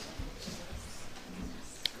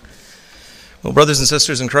Well, brothers and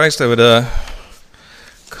sisters in Christ, I would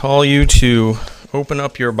call you to open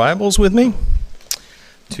up your Bibles with me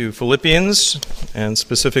to Philippians, and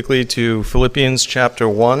specifically to Philippians chapter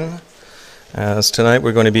 1, as tonight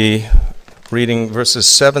we're going to be reading verses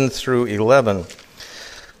 7 through 11.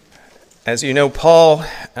 As you know, Paul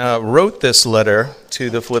wrote this letter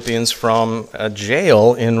to the Philippians from a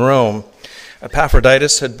jail in Rome.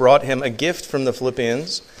 Epaphroditus had brought him a gift from the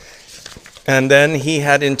Philippians, and then he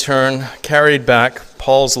had in turn carried back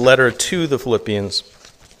Paul's letter to the Philippians.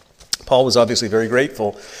 Paul was obviously very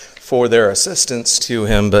grateful for their assistance to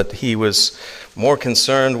him, but he was more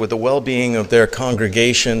concerned with the well-being of their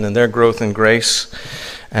congregation and their growth in grace.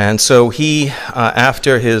 And so he,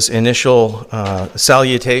 after his initial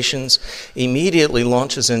salutations, immediately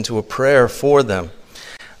launches into a prayer for them.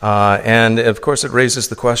 And of course it raises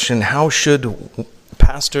the question, how should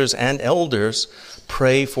pastors and elders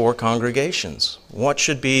pray for congregations? What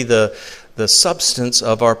should be the substance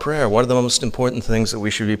of our prayer? What are the most important things that we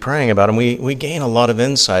should be praying about? And we gain a lot of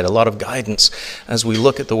insight, a lot of guidance as we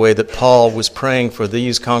look at the way that Paul was praying for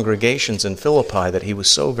these congregations in Philippi that he was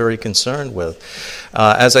so very concerned with.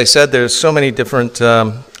 As I said, there's so many different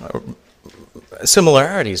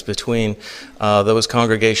similarities between those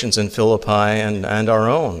congregations in Philippi and our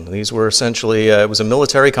own. These were essentially, it was a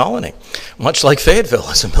military colony, much like Fayetteville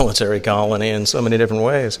is a military colony in so many different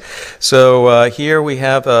ways. So here we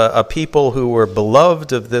have a people who were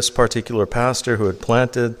beloved of this particular pastor who had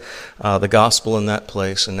planted the gospel in that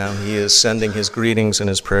place, and now he is sending his greetings and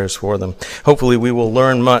his prayers for them. Hopefully we will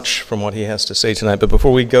learn much from what he has to say tonight, but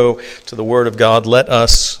before we go to the Word of God, let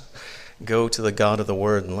us go to the God of the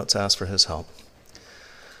Word and let's ask for his help.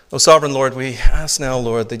 O sovereign Lord, we ask now,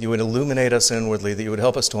 Lord, that you would illuminate us inwardly, that you would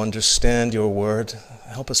help us to understand your word,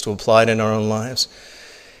 help us to apply it in our own lives.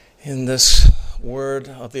 In this word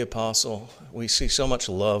of the apostle, we see so much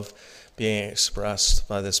love being expressed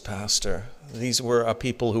by this pastor. These were a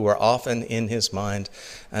people who were often in his mind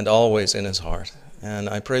and always in his heart. And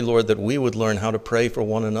I pray, Lord, that we would learn how to pray for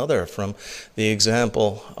one another from the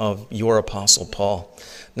example of your apostle Paul.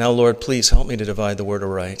 Now, Lord, please help me to divide the word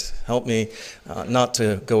aright. Help me not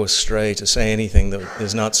to go astray, to say anything that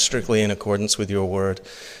is not strictly in accordance with your word.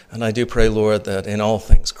 And I do pray, Lord, that in all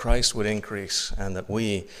things Christ would increase and that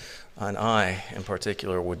we, and I in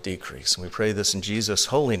particular, would decrease. And we pray this in Jesus'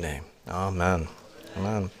 holy name. Amen.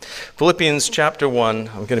 Amen. Philippians chapter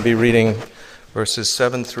 1, I'm going to be reading verses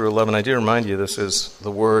 7 through 11. I do remind you this is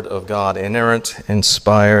the word of God, inerrant,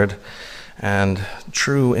 inspired, and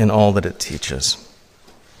true in all that it teaches.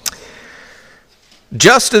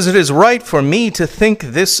 Just as it is right for me to think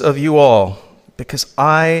this of you all, because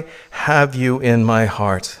I have you in my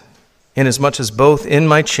heart, inasmuch as both in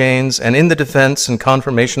my chains and in the defense and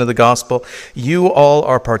confirmation of the gospel, you all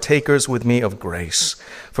are partakers with me of grace.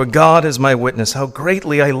 For God is my witness, how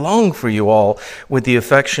greatly I long for you all with the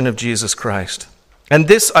affection of Jesus Christ. And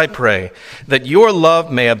this I pray, that your love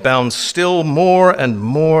may abound still more and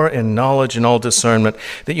more in knowledge and all discernment,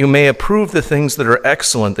 that you may approve the things that are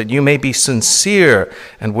excellent, that you may be sincere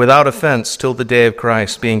and without offense till the day of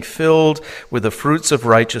Christ, being filled with the fruits of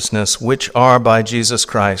righteousness, which are by Jesus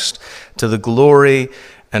Christ, to the glory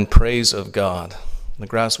and praise of God. The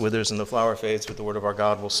grass withers and the flower fades, but the word of our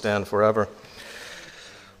God will stand forever.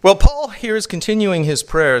 Well, Paul here is continuing his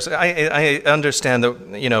prayers. I understand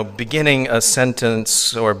that, beginning a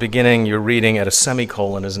sentence or beginning your reading at a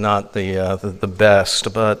semicolon is not the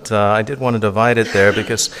best, but I did want to divide it there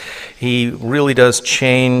because he really does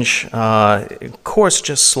change course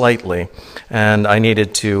just slightly, and I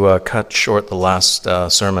needed to cut short the last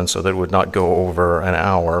sermon so that it would not go over an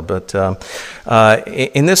hour. But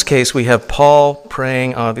in this case, we have Paul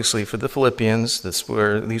praying, obviously, for the Philippians. These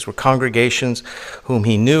were congregations whom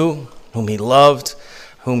he knew, whom he loved,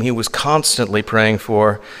 whom he was constantly praying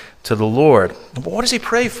for to the Lord. But what does he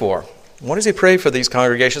pray for? What does he pray for these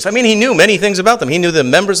congregations? I mean, he knew many things about them. He knew the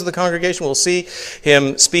members of the congregation. We'll see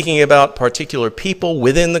him speaking about particular people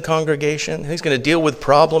within the congregation. He's going to deal with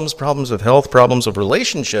problems of health, problems of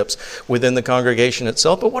relationships within the congregation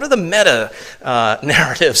itself. But what are the meta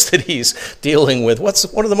narratives that he's dealing with? What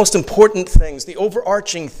are the most important things, the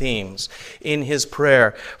overarching themes in his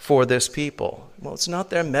prayer for this people? Well, it's not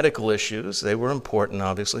their medical issues. They were important,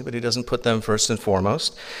 obviously, but he doesn't put them first and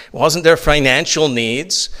foremost. It wasn't their financial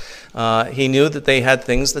needs. He knew that they had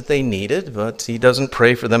things that they needed, but he doesn't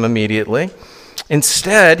pray for them immediately.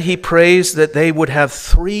 Instead, he prays that they would have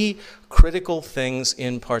three critical things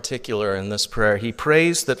in particular in this prayer. He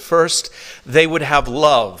prays that first they would have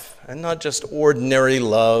love, and not just ordinary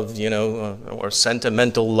love, or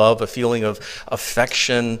sentimental love, a feeling of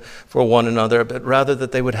affection for one another, but rather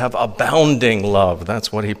that they would have abounding love.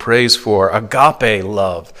 That's what he prays for, agape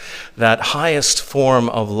love, that highest form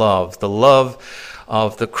of love, the love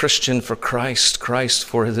of the Christian for Christ, Christ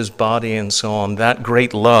for his body, and so on, that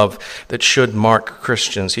great love that should mark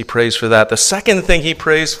Christians. He prays for that. The second thing he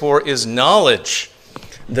prays for is knowledge,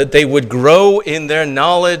 that they would grow in their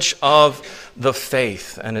knowledge of the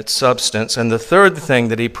faith and its substance. And the third thing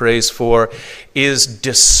that he prays for is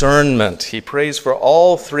discernment. He prays for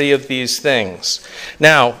all three of these things.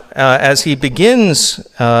 Now, as he begins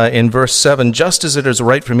in verse 7, just as it is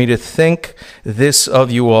right for me to think this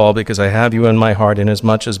of you all, because I have you in my heart,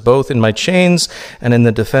 inasmuch as both in my chains and in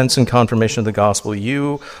the defense and confirmation of the gospel,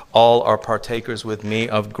 you all are partakers with me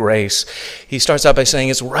of grace. He starts out by saying,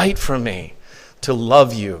 it's right for me to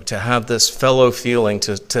love you, to have this fellow feeling,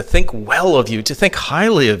 to think well of you, to think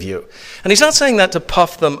highly of you. And he's not saying that to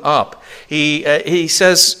puff them up. He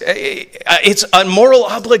says it's a moral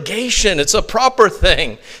obligation. It's a proper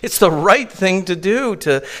thing. It's the right thing to do,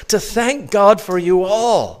 to thank God for you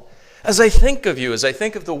all. As I think of you, as I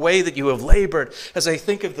think of the way that you have labored, as I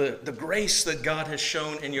think of the grace that God has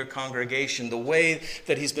shown in your congregation, the way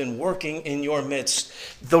that he's been working in your midst,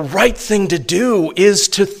 the right thing to do is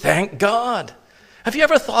to thank God. Have you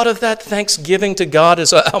ever thought of that thanksgiving to God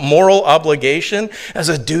as a moral obligation, as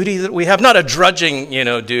a duty that we have? Not a drudging,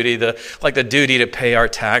 duty, like the duty to pay our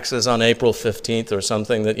taxes on April 15th or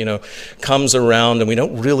something that, comes around and we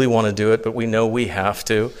don't really want to do it, but we know we have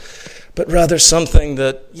to. But rather something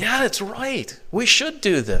that, it's right. We should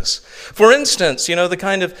do this. For instance,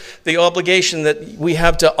 the obligation that we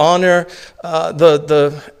have to honor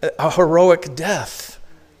a heroic death,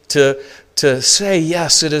 to say,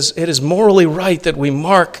 yes, it is morally right that we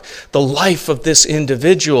mark the life of this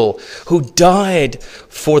individual who died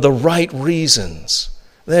for the right reasons.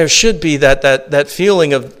 There should be that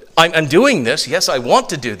feeling of, I'm doing this, yes, I want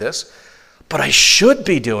to do this, but I should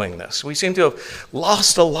be doing this. We seem to have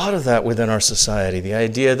lost a lot of that within our society, the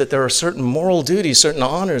idea that there are certain moral duties, certain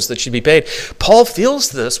honors that should be paid. Paul feels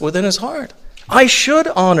this within his heart. I should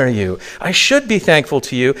honor you. I should be thankful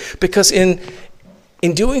to you, because in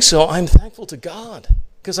doing so, I'm thankful to God,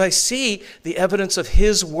 because I see the evidence of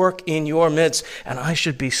his work in your midst, and I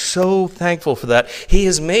should be so thankful for that. He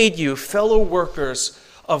has made you fellow workers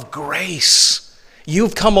of grace.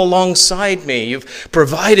 You've come alongside me. You've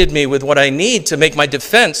provided me with what I need to make my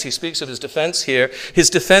defense. He speaks of his defense here. His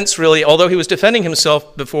defense really, although he was defending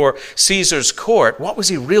himself before Caesar's court, what was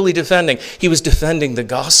he really defending? He was defending the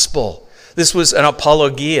gospel. This was an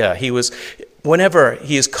apologia. Whenever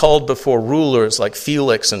he is called before rulers like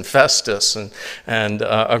Felix and Festus and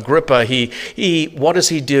Agrippa, what does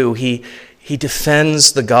he do? He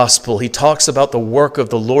defends the gospel. He talks about the work of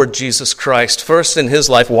the Lord Jesus Christ. First in his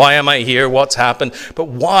life, why am I here? What's happened? But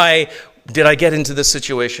why did I get into this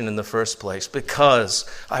situation in the first place? Because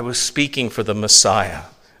I was speaking for the Messiah.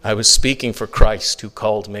 I was speaking for Christ who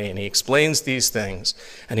called me, and he explains these things,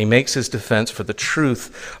 and he makes his defense for the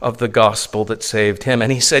truth of the gospel that saved him.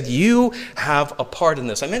 And he said, you have a part in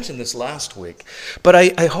this. I mentioned this last week, but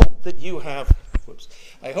I hope that you have,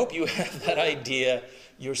 that idea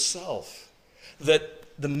yourself, that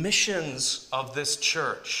the missions of this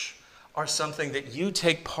church are something that you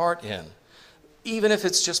take part in, even if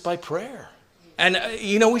it's just by prayer. And,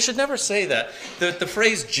 we should never say that. The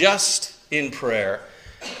phrase just in prayer,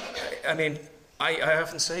 I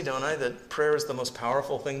often say, don't I, that prayer is the most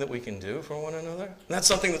powerful thing that we can do for one another. And that's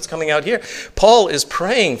something that's coming out here. Paul is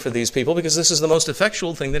praying for these people because this is the most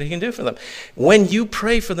effectual thing that he can do for them. When you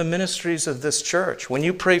pray for the ministries of this church, when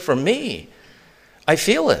you pray for me, I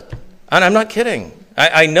feel it. And I'm not kidding.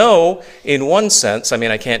 I know in one sense,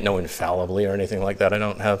 I can't know infallibly or anything like that.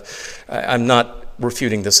 I'm not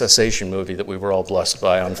refuting the cessation movie that we were all blessed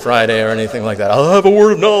by on Friday or anything like that. I'll have a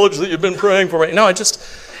word of knowledge that you've been praying for me. No,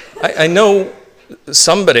 I know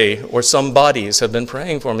somebody or some bodies have been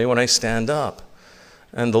praying for me when I stand up.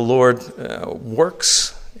 And the Lord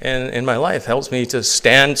works in my life, helps me to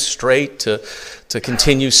stand straight, to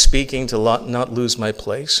continue speaking, to not lose my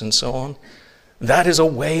place, and so on. That is a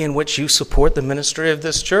way in which you support the ministry of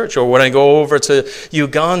this church. Or when I go over to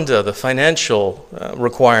Uganda, the financial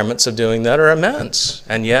requirements of doing that are immense.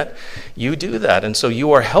 And yet, you do that. And so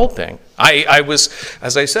you are helping. I was,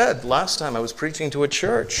 as I said last time, I was preaching to a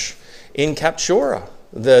church in Kapchora.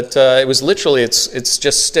 That it was literally, it's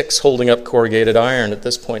just sticks holding up corrugated iron at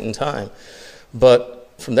this point in time. But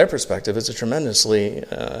from their perspective, it's a tremendously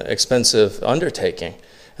expensive undertaking.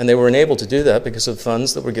 And they were enabled to do that because of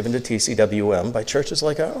funds that were given to TCWM by churches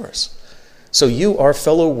like ours. So you are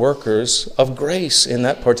fellow workers of grace in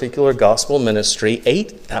that particular gospel ministry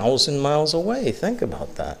 8,000 miles away. Think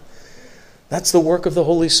about that. That's the work of the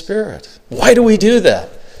Holy Spirit. Why do we do that?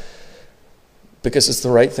 Because it's the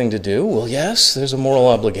right thing to do? Well, yes, there's a moral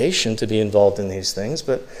obligation to be involved in these things,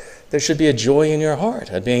 but there should be a joy in your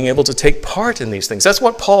heart at being able to take part in these things. That's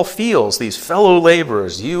what Paul feels, these fellow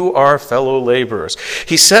laborers. You are fellow laborers.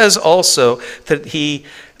 He says also that he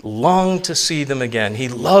longed to see them again. He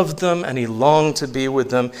loved them and he longed to be with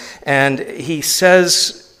them. And he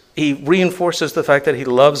says, he reinforces the fact that he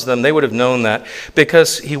loves them. They would have known that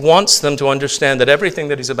because he wants them to understand that everything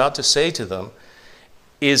that he's about to say to them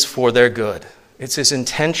is for their good. It's his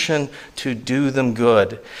intention to do them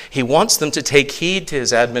good. He wants them to take heed to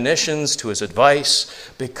his admonitions, to his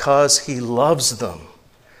advice, because he loves them.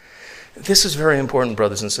 This is very important,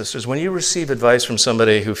 brothers and sisters. When you receive advice from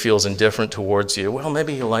somebody who feels indifferent towards you, well,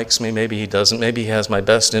 maybe he likes me, maybe he doesn't, maybe he has my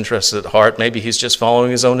best interests at heart, maybe he's just following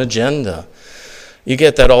his own agenda. You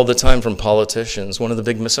get that all the time from politicians. One of the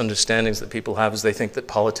big misunderstandings that people have is they think that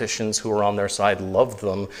politicians who are on their side love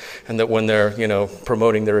them, and that when they're,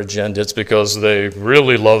 promoting their agenda, it's because they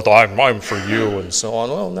really love them, I'm for you, and so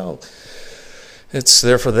on. Well, no. It's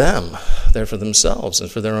there for them. They're for themselves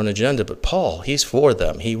and for their own agenda. But Paul, he's for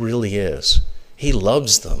them. He really is. He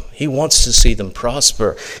loves them. He wants to see them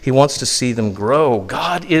prosper. He wants to see them grow.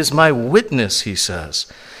 God is my witness, he says.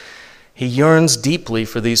 He yearns deeply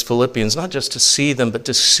for these Philippians, not just to see them, but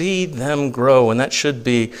to see them grow. And that should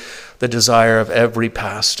be the desire of every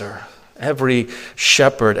pastor, every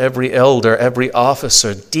shepherd, every elder, every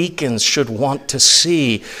officer. Deacons should want to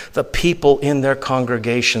see the people in their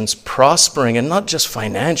congregations prospering, and not just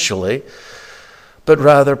financially, but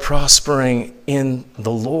rather prospering in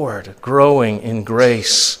the Lord, growing in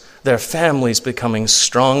grace. Their families becoming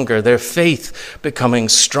stronger, their faith becoming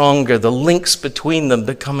stronger, the links between them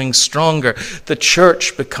becoming stronger, the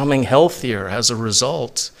church becoming healthier as a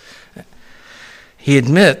result. He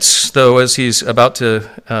admits, though, as he's about to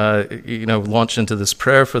launch into this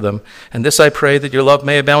prayer for them, and this I pray that your love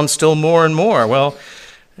may abound still more and more. Well,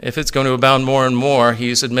 if it's going to abound more and more,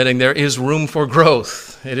 he's admitting there is room for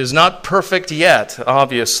growth. It is not perfect yet,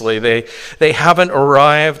 obviously. They haven't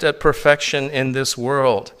arrived at perfection in this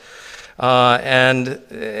world. And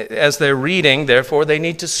as they're reading, therefore, they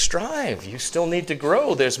need to strive. You still need to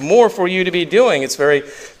grow. There's more for you to be doing. It's very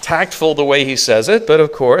tactful the way he says it, but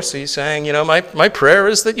of course he's saying, my prayer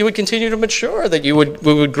is that you would continue to mature, that we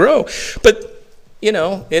would grow. But,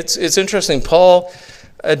 it's interesting. Paul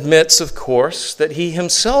admits, of course, that he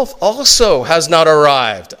himself also has not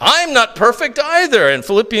arrived. I'm not perfect either. In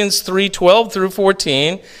Philippians 3:12 through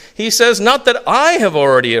 14, he says, not that I have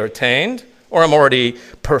already attained, or I'm already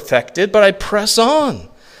perfected, but I press on,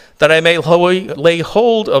 that I may lay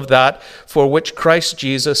hold of that for which Christ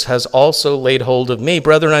Jesus has also laid hold of me.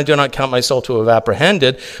 Brethren, I do not count myself to have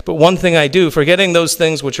apprehended, but one thing I do, forgetting those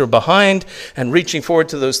things which are behind and reaching forward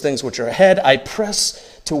to those things which are ahead, I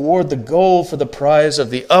press toward the goal for the prize of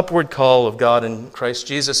the upward call of God in Christ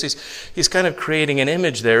Jesus. He's kind of creating an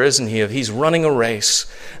image there, isn't he? He's running a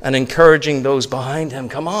race and encouraging those behind him.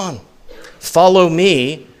 Come on, follow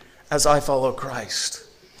me as I follow Christ.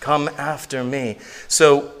 Come after me.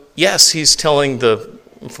 So, yes, he's telling the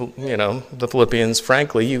Philippians,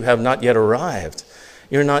 frankly, you have not yet arrived.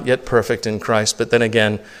 You're not yet perfect in Christ. But then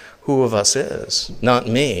again, who of us is? Not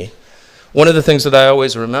me. One of the things that I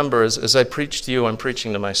always remember is, as I preach to you, I'm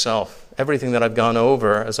preaching to myself. Everything that I've gone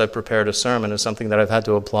over as I prepared a sermon is something that I've had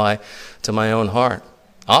to apply to my own heart.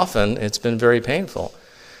 Often, it's been very painful.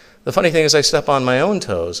 The funny thing is I step on my own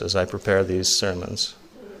toes as I prepare these sermons.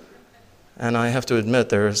 And I have to admit,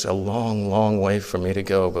 there's a long, long way for me to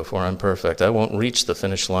go before I'm perfect. I won't reach the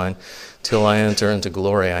finish line till I enter into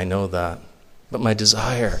glory. I know that. But my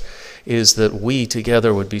desire is that we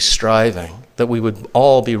together would be striving, that we would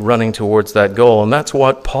all be running towards that goal. And that's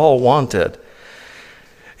what Paul wanted.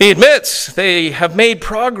 He admits they have made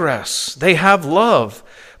progress. They have love.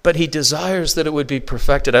 But he desires that it would be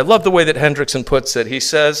perfected. I love the way that Hendrickson puts it. He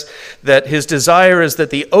says that his desire is that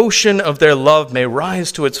the ocean of their love may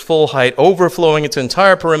rise to its full height, overflowing its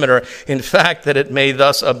entire perimeter. In fact, that it may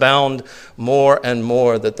thus abound more and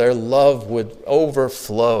more, that their love would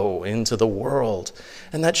overflow into the world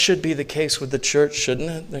And that should be the case with the church, shouldn't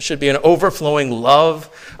it? There should be an overflowing love,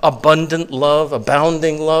 abundant love,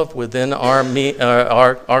 abounding love within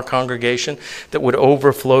our congregation that would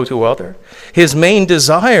overflow to others. His main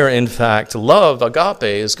desire, in fact, love, agape,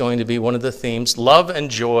 is going to be one of the themes. Love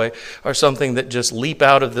and joy are something that just leap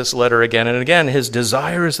out of this letter again and again. His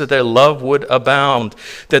desire is that their love would abound,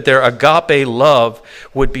 that their agape love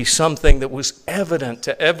would be something that was evident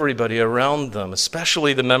to everybody around them,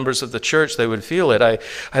 especially the members of the church. They would feel it.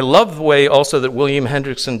 I love the way also that William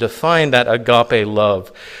Hendrickson defined that agape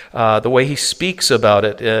love, the way he speaks about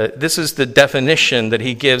it. This is the definition that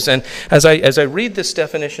he gives. And as I read this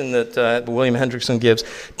definition that William Hendrickson gives,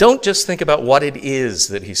 don't just think about what it is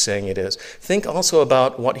that he's saying it is. Think also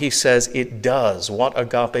about what he says it does, what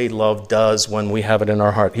agape love does when we have it in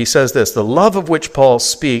our heart. He says this: the love of which Paul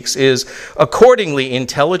speaks is accordingly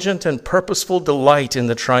intelligent and purposeful delight in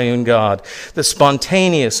the triune God, the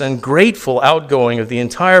spontaneous and grateful outgoing of the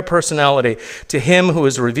entire personality to him who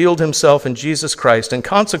has revealed himself in Jesus Christ, and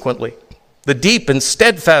consequently the deep and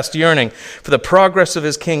steadfast yearning for the progress of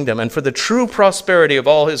his kingdom and for the true prosperity of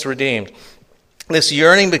all his redeemed. This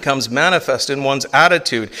yearning becomes manifest in one's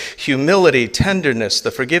attitude, humility, tenderness,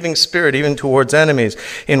 the forgiving spirit even towards enemies,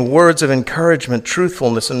 in words of encouragement,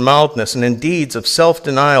 truthfulness, and mildness, and in deeds of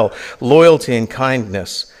self-denial, loyalty, and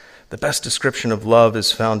kindness. The best description of love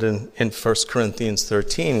is found in 1 Corinthians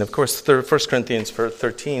 13. Of course, 1 Corinthians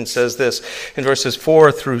 13 says this in verses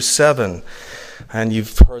 4 through 7. And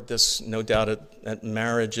you've heard this, no doubt, at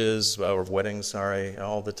marriages, or weddings,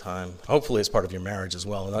 all the time. Hopefully it's part of your marriage as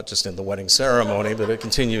well, not just in the wedding ceremony, but it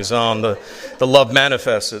continues on. The love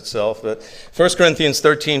manifests itself. But 1 Corinthians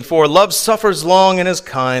 13:4, love suffers long and is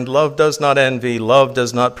kind. Love does not envy. Love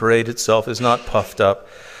does not parade itself, is not puffed up.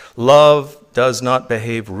 Love does not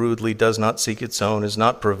behave rudely, does not seek its own, is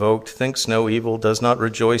not provoked, thinks no evil, does not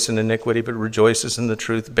rejoice in iniquity, but rejoices in the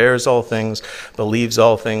truth, bears all things, believes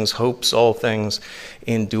all things, hopes all things,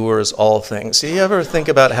 endures all things. Do you ever think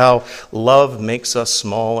about how love makes us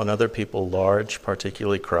small and other people large,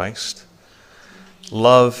 particularly Christ?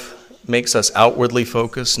 Love makes us outwardly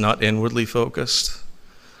focused, not inwardly focused.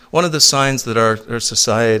 One of the signs that our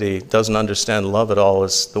society doesn't understand love at all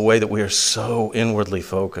is the way that we are so inwardly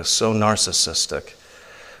focused, so narcissistic.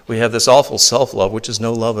 We have this awful self-love, which is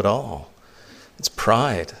no love at all. It's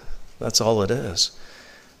pride. That's all it is.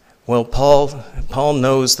 Well, Paul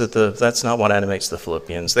knows that that's not what animates the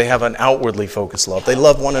Philippians. They have an outwardly focused love. They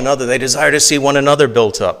love one another. They desire to see one another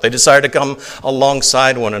built up. They desire to come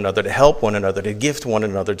alongside one another, to help one another, to gift one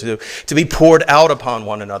another, to be poured out upon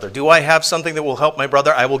one another. Do I have something that will help my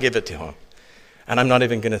brother? I will give it to him. And I'm not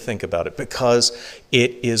even going to think about it because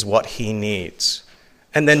it is what he needs.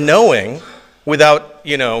 And then knowing, without,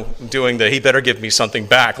 doing he better give me something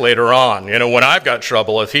back later on, when I've got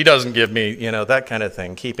trouble, if he doesn't give me, that kind of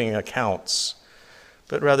thing, keeping accounts,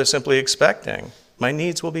 but rather simply expecting my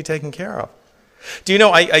needs will be taken care of. Do you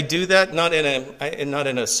know, I do that not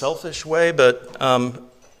in a selfish way, but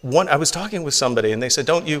I was talking with somebody and they said,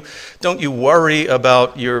 don't you worry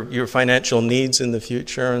about your financial needs in the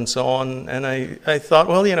future and so on? And I thought,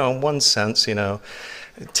 well, in one sense,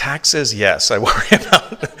 taxes, yes, I worry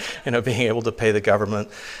about, being able to pay the government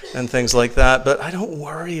and things like that. But I don't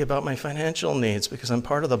worry about my financial needs because I'm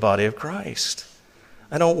part of the body of Christ.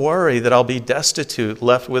 I don't worry that I'll be destitute,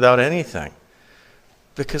 left without anything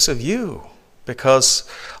because of you, because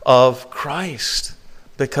of Christ,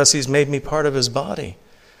 because he's made me part of his body.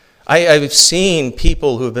 I've seen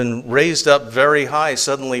people who have been raised up very high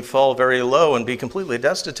suddenly fall very low and be completely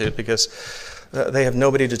destitute because they have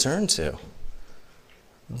nobody to turn to.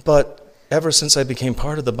 But ever since I became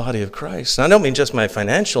part of the body of Christ, and I don't mean just my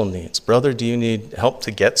financial needs. Brother, do you need help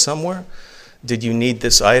to get somewhere? Did you need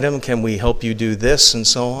this item? Can we help you do this? And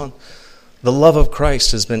so on. The love of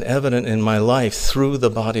Christ has been evident in my life through the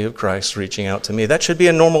body of Christ reaching out to me. That should be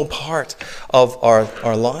a normal part of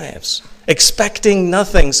our lives. Expecting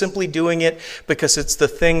nothing, simply doing it because it's the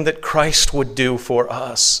thing that Christ would do for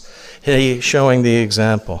us. Showing the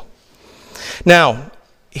example. Now,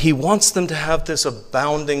 he wants them to have this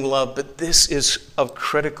abounding love, but this is of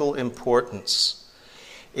critical importance.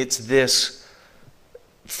 It's this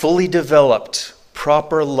fully developed,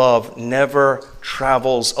 proper love never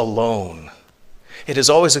travels alone. It is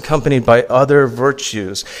always accompanied by other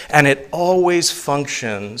virtues, and it always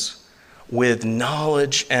functions with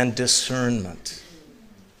knowledge and discernment.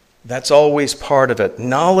 That's always part of it.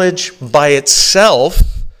 Knowledge by itself,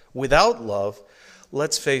 without love,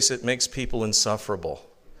 let's face it, makes people insufferable.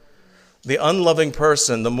 The unloving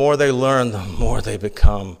person, the more they learn, the more they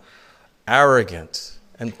become arrogant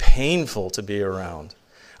and painful to be around.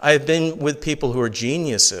 I've been with people who are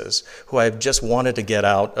geniuses, who I've just wanted to get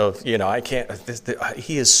out of,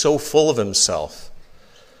 he is so full of himself.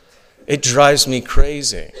 It drives me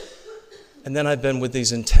crazy. And then I've been with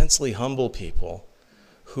these intensely humble people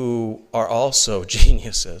who are also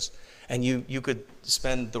geniuses. And you could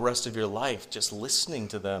spend the rest of your life just listening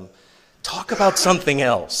to them talk about something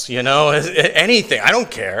else, anything. I don't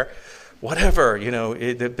care. Whatever,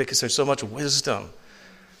 because there's so much wisdom.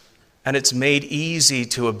 And it's made easy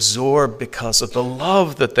to absorb because of the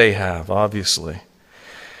love that they have, obviously.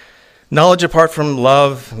 Knowledge apart from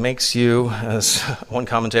love makes you, as one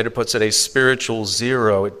commentator puts it, a spiritual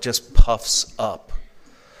zero. It just puffs up.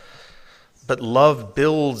 But love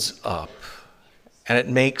builds up, and it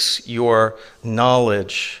makes your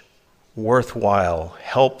knowledge worthwhile,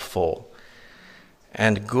 helpful,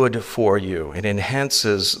 and good for you. It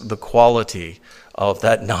enhances the quality of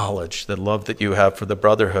that knowledge, the love that you have for the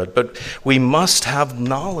brotherhood. But we must have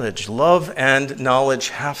knowledge. Love and knowledge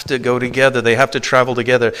have to go together. They have to travel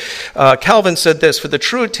together. Calvin said this, "For the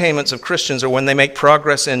true attainments of Christians are when they make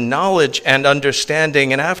progress in knowledge and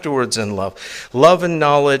understanding and afterwards in love. Love and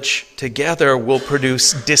knowledge together will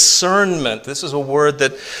produce discernment." This is a word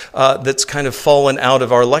that's kind of fallen out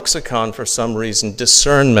of our lexicon for some reason,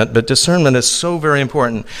 discernment. But discernment is so very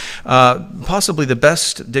important. Possibly the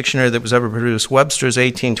best dictionary that was ever produced, Webster's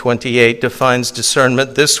 1828, defines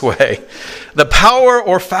discernment this way: the power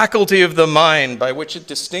or faculty of the mind by which it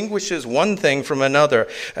distinguishes one thing from another,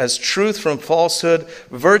 as truth from falsehood,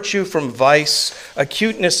 virtue from vice,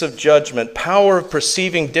 acuteness of judgment, power of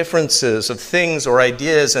perceiving differences of things or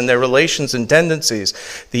ideas and their relations and tendencies.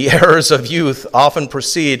 The errors of youth often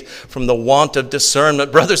proceed from the want of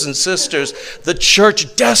discernment. Brothers and sisters, the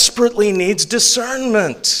church desperately needs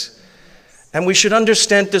discernment. And we should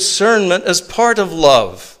understand discernment as part of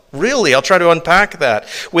love. Really, I'll try to unpack that.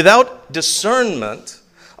 Without discernment,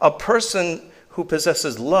 a person who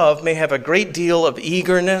possesses love may have a great deal of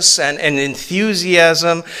eagerness and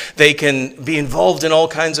enthusiasm. They can be involved in all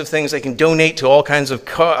kinds of things. They can donate to all kinds of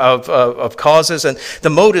causes. And the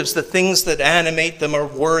motives, the things that animate them are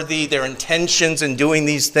worthy. Their intentions in doing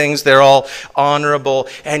these things, they're all honorable.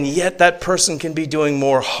 And yet that person can be doing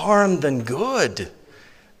more harm than good,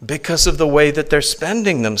 because of the way that they're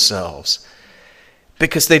spending themselves,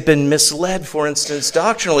 because they've been misled, for instance,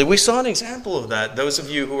 doctrinally. We saw an example of that, those of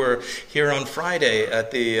you who were here on Friday at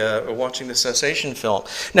the watching the Cessation film.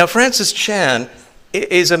 Now, Francis Chan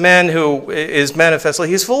is a man who is manifestly,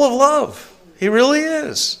 he's full of love. He really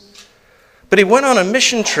is. But he went on a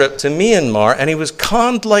mission trip to Myanmar, and he was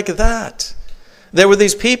conned like that. There were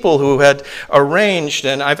these people who had arranged,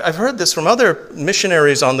 and I've heard this from other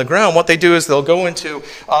missionaries on the ground. What they do is they'll go into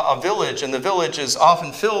a village, and the village is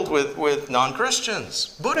often filled with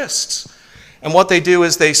non-Christians, Buddhists. And what they do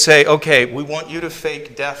is they say, okay, we want you to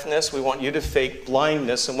fake deafness, we want you to fake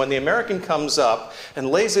blindness, and when the American comes up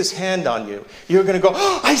and lays his hand on you, you're going to go,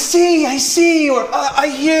 oh, I see, or I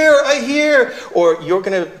hear, or you're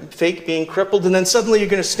going to fake being crippled, and then suddenly you're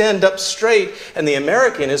going to stand up straight, and the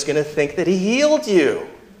American is going to think that he healed you.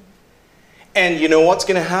 And you know what's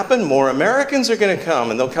going to happen? More Americans are going to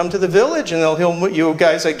come, and they'll come to the village, and they'll heal you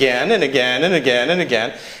guys again and again and again and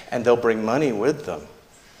again, and they'll bring money with them.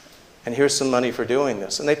 And here's some money for doing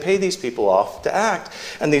this. And they pay these people off to act.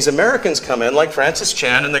 And these Americans come in, like Francis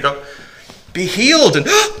Chan, and they go, be healed. And,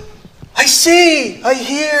 oh, I see, I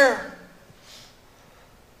hear.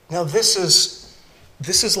 Now this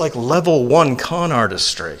is like level 1 con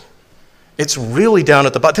artistry. It's really down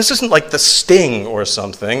at the bottom. This isn't like The Sting or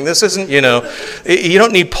something. This isn't, you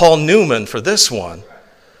don't need Paul Newman for this one.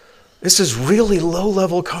 This is really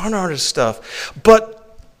low-level con artist stuff. But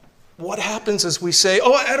what happens is we say,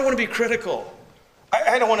 oh, I don't want to be critical.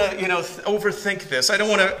 I don't want to, overthink this. I don't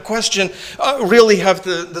want to question, really have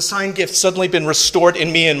the sign gift suddenly been restored in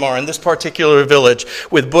Myanmar, in this particular village,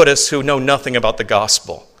 with Buddhists who know nothing about the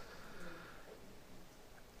gospel.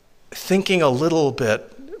 Thinking a little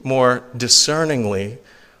bit more discerningly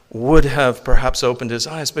would have perhaps opened his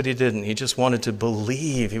eyes, but he didn't. He just wanted to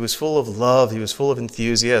believe. He was full of love. He was full of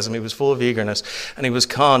enthusiasm. He was full of eagerness, and he was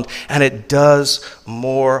conned. And it does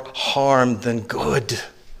more harm than good.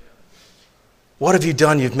 What have you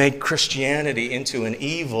done? You've made Christianity into an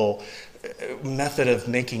evil method of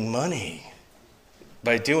making money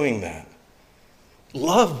by doing that.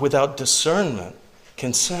 Love without discernment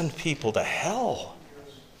can send people to hell.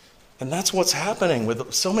 And that's what's happening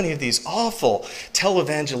with so many of these awful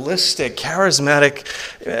televangelistic, charismatic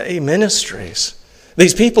ministries.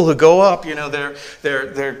 These people who go up,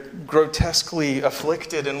 they're grotesquely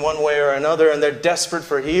afflicted in one way or another, and they're desperate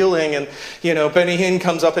for healing. And, Benny Hinn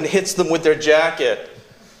comes up and hits them with their jacket,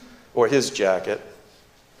 or his jacket.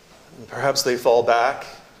 Perhaps they fall back,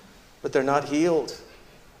 but they're not healed.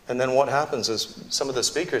 And then what happens is, some of the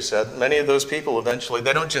speakers said, many of those people eventually,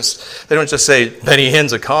 they don't just say Benny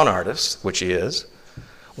Hinn's a con artist, which he is.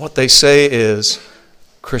 What they say is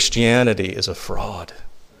Christianity is a fraud,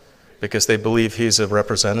 because they believe he's a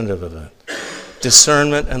representative of it.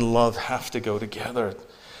 Discernment and love have to go together.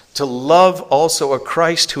 To love also a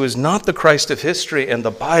Christ who is not the Christ of history and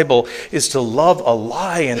the Bible is to love a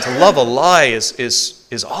lie, and to love a lie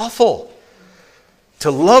is awful. To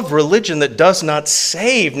love religion that does not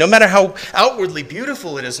save, no matter how outwardly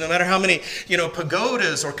beautiful it is, no matter how many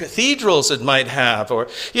pagodas or cathedrals it might have, or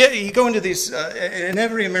you go into these in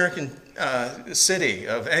every American city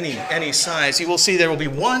of any size, you will see there will be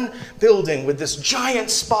one building with this giant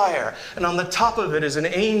spire, and on the top of it is an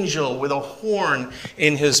angel with a horn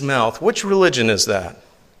in his mouth. Which religion is that?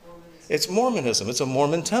 It's Mormonism. It's a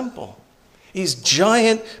Mormon temple. These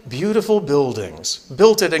giant, beautiful buildings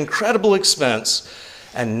built at incredible expense,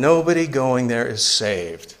 and nobody going there is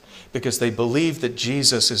saved because they believe that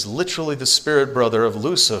Jesus is literally the spirit brother of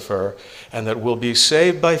Lucifer and that we'll be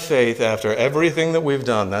saved by faith after everything that we've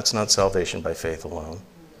done. That's not salvation by faith alone.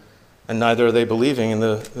 And neither are they believing in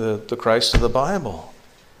the Christ of the Bible.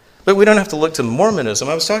 But we don't have to look to Mormonism.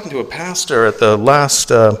 I was talking to a pastor at the last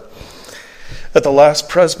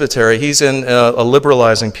presbytery. He's in a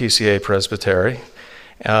liberalizing PCA presbytery.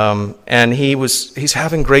 And he's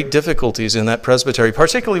having great difficulties in that presbytery,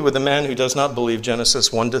 particularly with a man who does not believe Genesis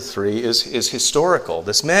 1-3 is historical.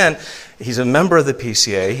 This man, he's a member of the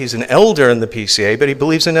PCA, he's an elder in the PCA, but he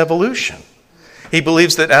believes in evolution. He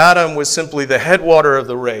believes that Adam was simply the headwater of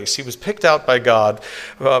the race. He was picked out by God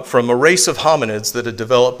from a race of hominids that had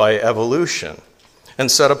developed by evolution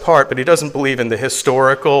and set apart, but he doesn't believe in the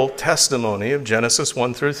historical testimony of Genesis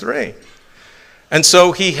 1-3. And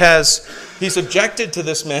so he's objected to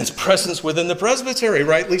this man's presence within the presbytery,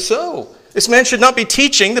 rightly so. This man should not be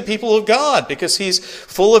teaching the people of God because he's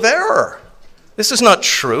full of error. This is not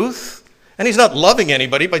truth, and he's not loving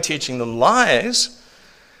anybody by teaching them lies.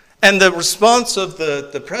 And the response of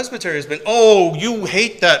the presbytery has been, "Oh, you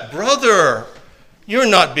hate that brother. You're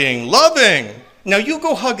not being loving. Now you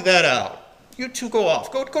go hug that out. You two go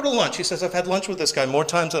off. Go to lunch." He says, "I've had lunch with this guy more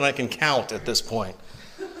times than I can count at this point."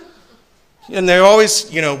 And they're always,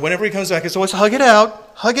 whenever he comes back, it's always hug it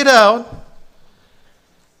out, hug it out.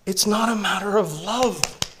 It's not a matter of love.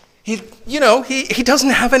 He doesn't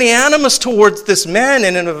have any animus towards this man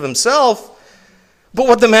in and of himself. But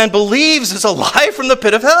what the man believes is a lie from the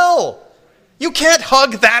pit of hell. You can't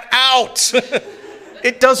hug that out.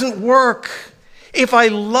 It doesn't work. If I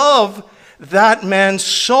love that man's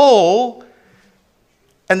soul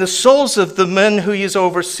and the souls of the men who he is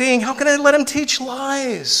overseeing, how can I let him teach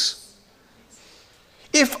lies?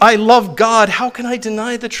 If I love God, how can I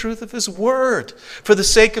deny the truth of his word for the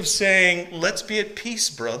sake of saying, let's be at peace,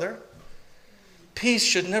 brother? Peace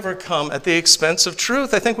should never come at the expense of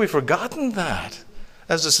truth. I think we've forgotten that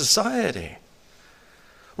as a society.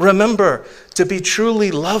 Remember, to be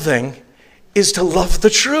truly loving is to love the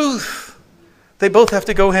truth. They both have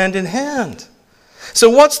to go hand in hand.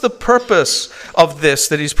 So what's the purpose of this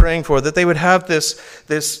that he's praying for? That they would have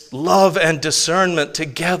this love and discernment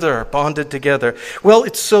together, bonded together. Well,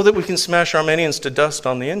 it's so that we can smash Armenians to dust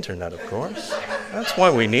on the internet, of course. That's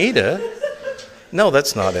why we need it. No,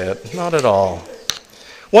 that's not it. Not at all.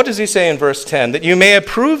 What does he say in verse 10? That you may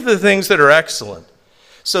approve the things that are excellent,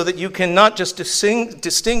 so that you can not just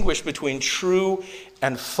distinguish between true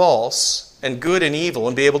and false, and good and evil,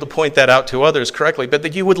 and be able to point that out to others correctly, but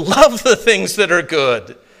that you would love the things that are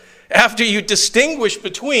good. After you distinguish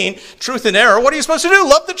between truth and error, what are you supposed to do?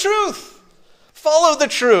 Love the truth. Follow the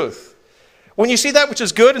truth. When you see that which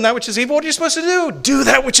is good and that which is evil, what are you supposed to do? Do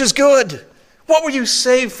that which is good. What were you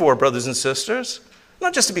saved for, brothers and sisters?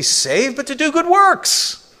 Not just to be saved, but to do good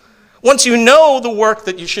works. Once you know the work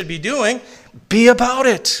that you should be doing, be about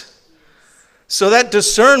it. So that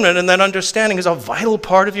discernment and that understanding is a vital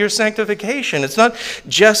part of your sanctification. It's not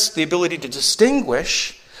just the ability to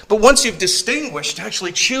distinguish, but once you've distinguished, to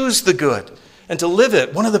actually choose the good and to live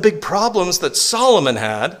it. One of the big problems that Solomon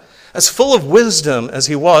had, as full of wisdom as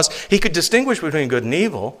he was, he could distinguish between good and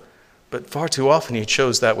evil, but far too often he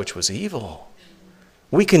chose that which was evil.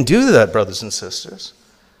 We can do that, brothers and sisters.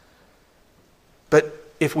 But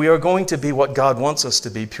if we are going to be what God wants us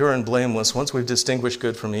to be, pure and blameless, once we've distinguished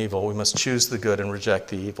good from evil, we must choose the good and reject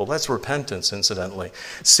the evil. That's repentance, incidentally.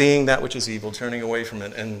 Seeing that which is evil, turning away from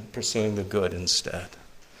it, and pursuing the good instead.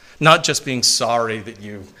 Not just being sorry that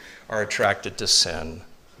you are attracted to sin.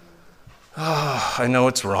 Oh, I know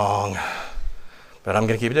it's wrong, but I'm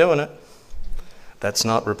going to keep doing it. That's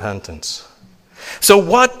not repentance. So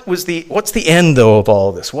what's the end, though, of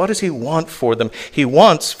all this? What does he want for them? He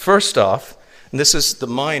wants, first off, and this is the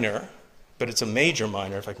minor, but it's a major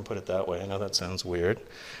minor, if I can put it that way. I know that sounds weird.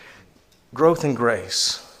 Growth in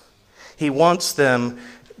grace. He wants them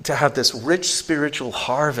to have this rich spiritual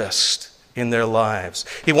harvest in their lives.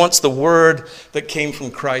 He wants the word that came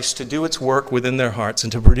from Christ to do its work within their hearts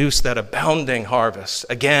and to produce that abounding harvest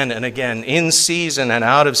again and again, in season and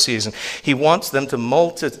out of season. He wants them to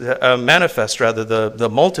manifest the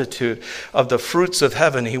multitude of the fruits of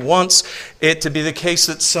heaven. He wants it to be the case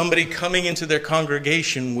that somebody coming into their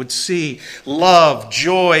congregation would see love,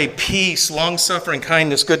 joy, peace, long-suffering,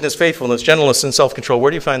 kindness, goodness, faithfulness, gentleness, and self-control.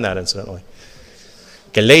 Where do you find that, incidentally?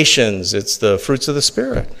 Galatians, it's the fruits of the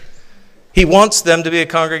Spirit. He wants them to be a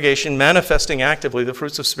congregation manifesting actively the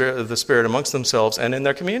fruits of the Spirit amongst themselves and in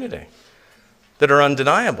their community that are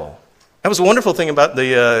undeniable. That was a wonderful thing about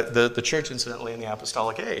the church, incidentally, in the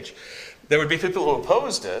apostolic age. There would be people who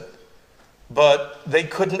opposed it, but they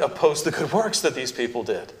couldn't oppose the good works that these people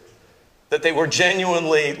did. That they were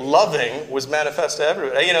genuinely loving was manifest to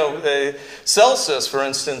everyone. Celsus, for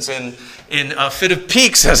instance, in A Fit of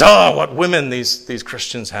Pique says, "Oh, what women these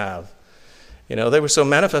Christians have." They were so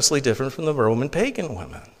manifestly different from the Roman pagan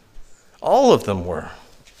women. All of them were.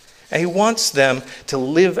 And he wants them to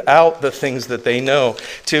live out the things that they know,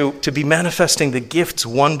 to be manifesting the gifts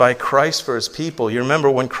won by Christ for his people. You remember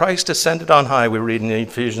when Christ ascended on high, we read in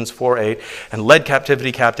Ephesians 4:8, and led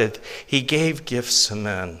captivity captive, he gave gifts to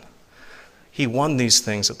men. He won these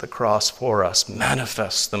things at the cross for us.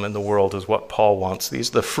 Manifests them in the world is what Paul wants. These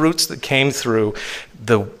are the fruits that came through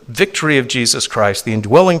the victory of Jesus Christ, the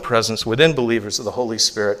indwelling presence within believers of the Holy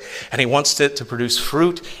Spirit. And he wants it to produce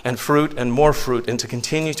fruit and more fruit, and to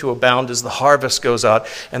continue to abound as the harvest goes out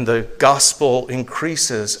and the gospel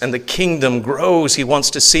increases and the kingdom grows. He wants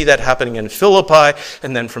to see that happening in Philippi,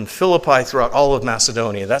 and then from Philippi throughout all of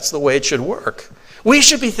Macedonia. That's the way it should work. We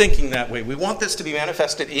should be thinking that way. We want this to be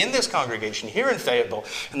manifested in this congregation here in Fayetteville,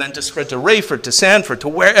 and then to spread to Rayford, to Sanford, to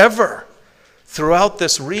wherever throughout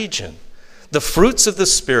this region. The fruits of the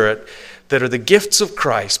Spirit that are the gifts of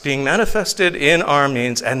Christ being manifested in our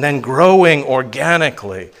means and then growing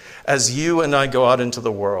organically as you and I go out into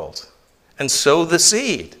the world and sow the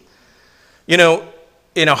seed. In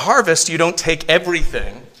a harvest, you don't take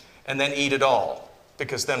everything and then eat it all,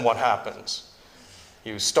 because then what happens?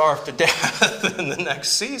 You starve to death in the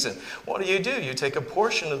next season. What do? You take a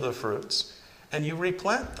portion of the fruits and you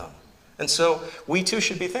replant them. And so we too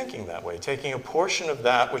should be thinking that way, taking a portion of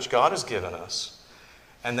that which God has given us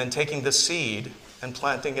and then taking the seed and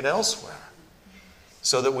planting it elsewhere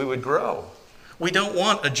so that we would grow. We don't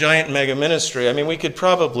want a giant mega ministry. I mean, we could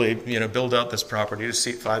probably, build out this property to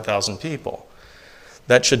seat 5,000 people.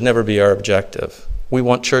 That should never be our objective. We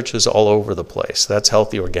want churches all over the place. That's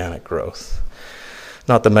healthy organic growth,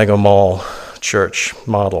 not the mega mall church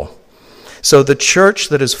model. So the church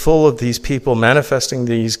that is full of these people manifesting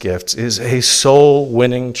these gifts is a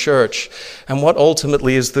soul-winning church. And what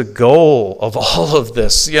ultimately is the goal of all of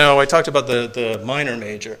this? I talked about the minor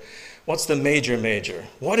major. What's the major?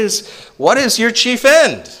 What is your chief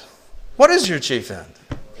end? What is your chief end?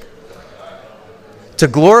 To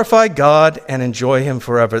glorify God and enjoy him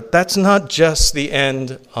forever. That's not just the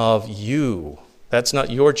end of you. That's not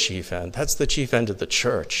your chief end. That's the chief end of the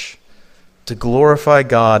church. To glorify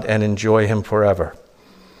God and enjoy him forever.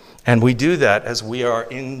 And we do that as we are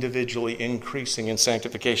individually increasing in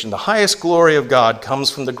sanctification. The highest glory of God comes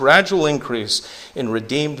from the gradual increase in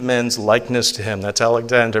redeemed men's likeness to him. That's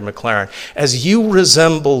Alexander Maclaren. As you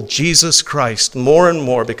resemble Jesus Christ more and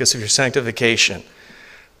more because of your sanctification,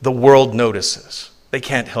 the world notices. They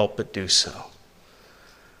can't help but do so.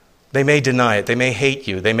 They may deny it. They may hate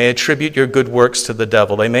you. They may attribute your good works to the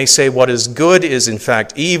devil. They may say what is good is in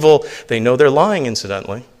fact evil. They know they're lying,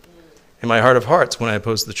 incidentally. In my heart of hearts, when I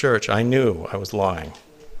opposed the church, I knew I was lying.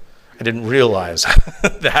 I didn't realize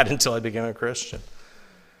that until I became a Christian.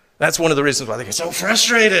 That's one of the reasons why they get so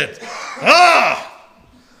frustrated. I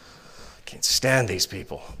can't stand these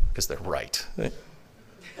people because they're right.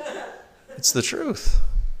 It's the truth.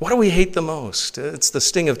 What do we hate the most? It's the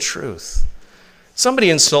sting of truth. Somebody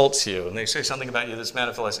insults you and they say something about you that's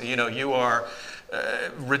manifest. You are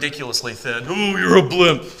ridiculously thin. Oh, you're a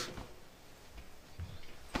blimp.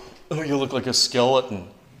 Oh, you look like a skeleton.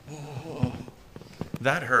 Oh.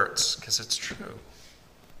 That hurts because it's true.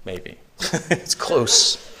 Maybe. It's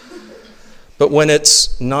close. But when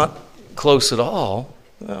it's not close at all,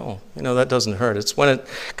 well, that doesn't hurt. It's when it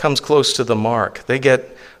comes close to the mark. They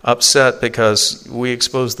get upset because we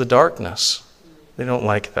expose the darkness. They don't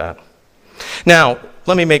like that. Now,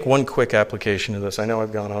 let me make one quick application of this. I know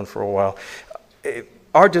I've gone on for a while.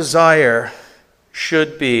 Our desire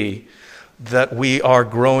should be that we are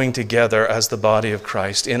growing together as the body of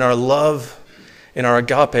Christ in our love, in our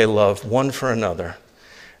agape love, one for another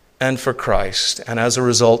and for Christ, and as a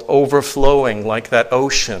result, overflowing like that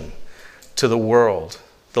ocean to the world.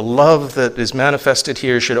 The love that is manifested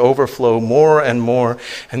here should overflow more and more,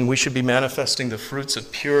 and we should be manifesting the fruits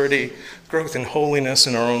of purity, growth in holiness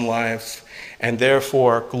in our own life, and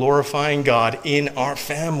therefore glorifying God in our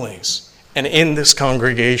families and in this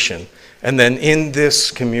congregation, and then in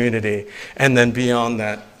this community, and then beyond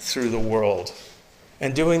that through the world.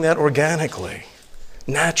 And doing that organically,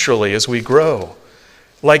 naturally as we grow.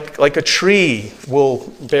 Like a tree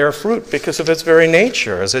will bear fruit because of its very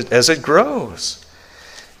nature as it grows.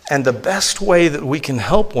 And the best way that we can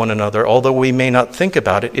help one another, although we may not think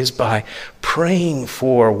about it, is by praying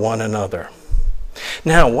for one another.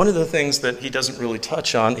 Now, one of the things that he doesn't really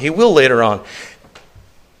touch on, he will later on,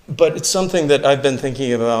 but it's something that I've been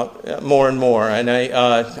thinking about more and more. And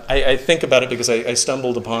I think about it because I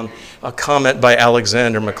stumbled upon a comment by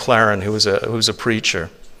Alexander Maclaren, who's a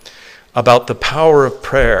preacher, about the power of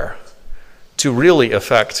prayer to really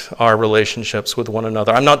affect our relationships with one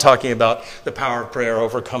another. I'm not talking about the power of prayer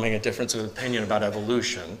overcoming a difference of opinion about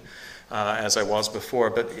evolution, as I was before,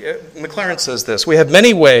 but Maclaren says this: we have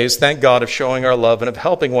many ways, thank God, of showing our love and of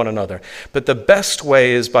helping one another, but the best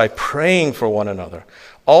way is by praying for one another.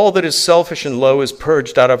 All that is selfish and low is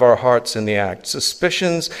purged out of our hearts in the act.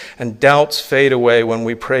 Suspicions and doubts fade away when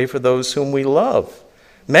we pray for those whom we love.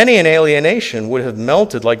 Many an alienation would have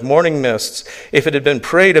melted like morning mists if it had been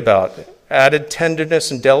prayed about. Added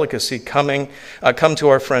tenderness and delicacy come to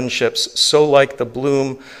our friendships, so like the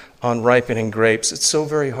bloom on ripening grapes. It's so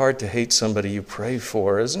very hard to hate somebody you pray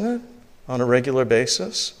for, isn't it? On a regular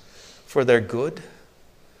basis, for their good.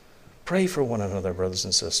 Pray for one another, brothers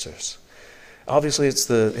and sisters. Obviously, it's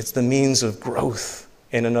the means of growth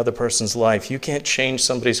in another person's life. You can't change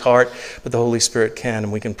somebody's heart, but the Holy Spirit can,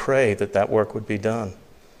 and we can pray that work would be done.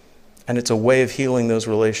 And it's a way of healing those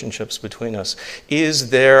relationships between us. Is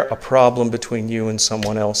there a problem between you and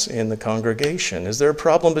someone else in the congregation? Is there a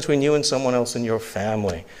problem between you and someone else in your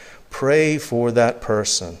family? Pray for that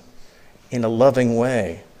person in a loving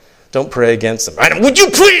way. Don't pray against them. Would you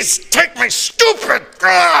please take my stupid...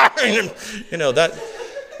 that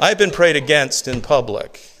I've been prayed against in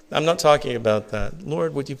public. I'm not talking about that.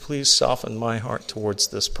 Lord, would you please soften my heart towards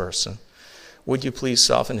this person? Would you please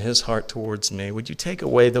soften his heart towards me? Would you take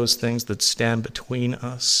away those things that stand between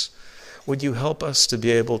us? Would you help us to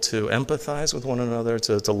be able to empathize with one another,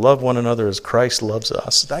 to love one another as Christ loves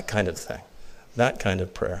us? That kind of thing, that kind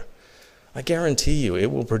of prayer. I guarantee you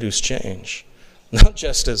it will produce change, not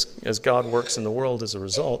just as God works in the world as a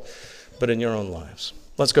result, but in your own lives.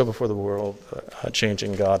 Let's go before the world,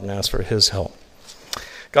 changing God, and ask for his help.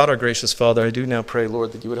 God, our gracious Father, I do now pray,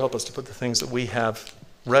 Lord, that you would help us to put the things that we have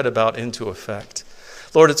read about into effect.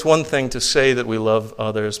 Lord, it's one thing to say that we love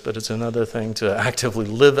others, but it's another thing to actively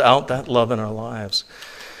live out that love in our lives.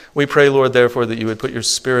 We pray, Lord, therefore, that you would put your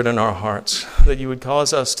Spirit in our hearts, that you would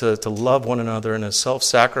cause us to love one another in a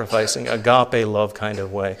self-sacrificing, agape love kind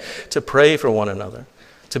of way, to pray for one another,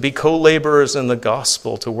 to be co-laborers in the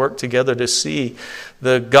gospel, to work together to see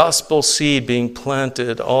the gospel seed being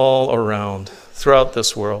planted all around throughout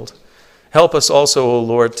this world. Help us also, O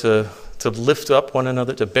Lord, to lift up one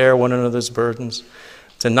another, to bear one another's burdens,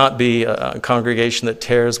 to not be a congregation that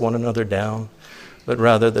tears one another down, but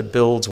rather that builds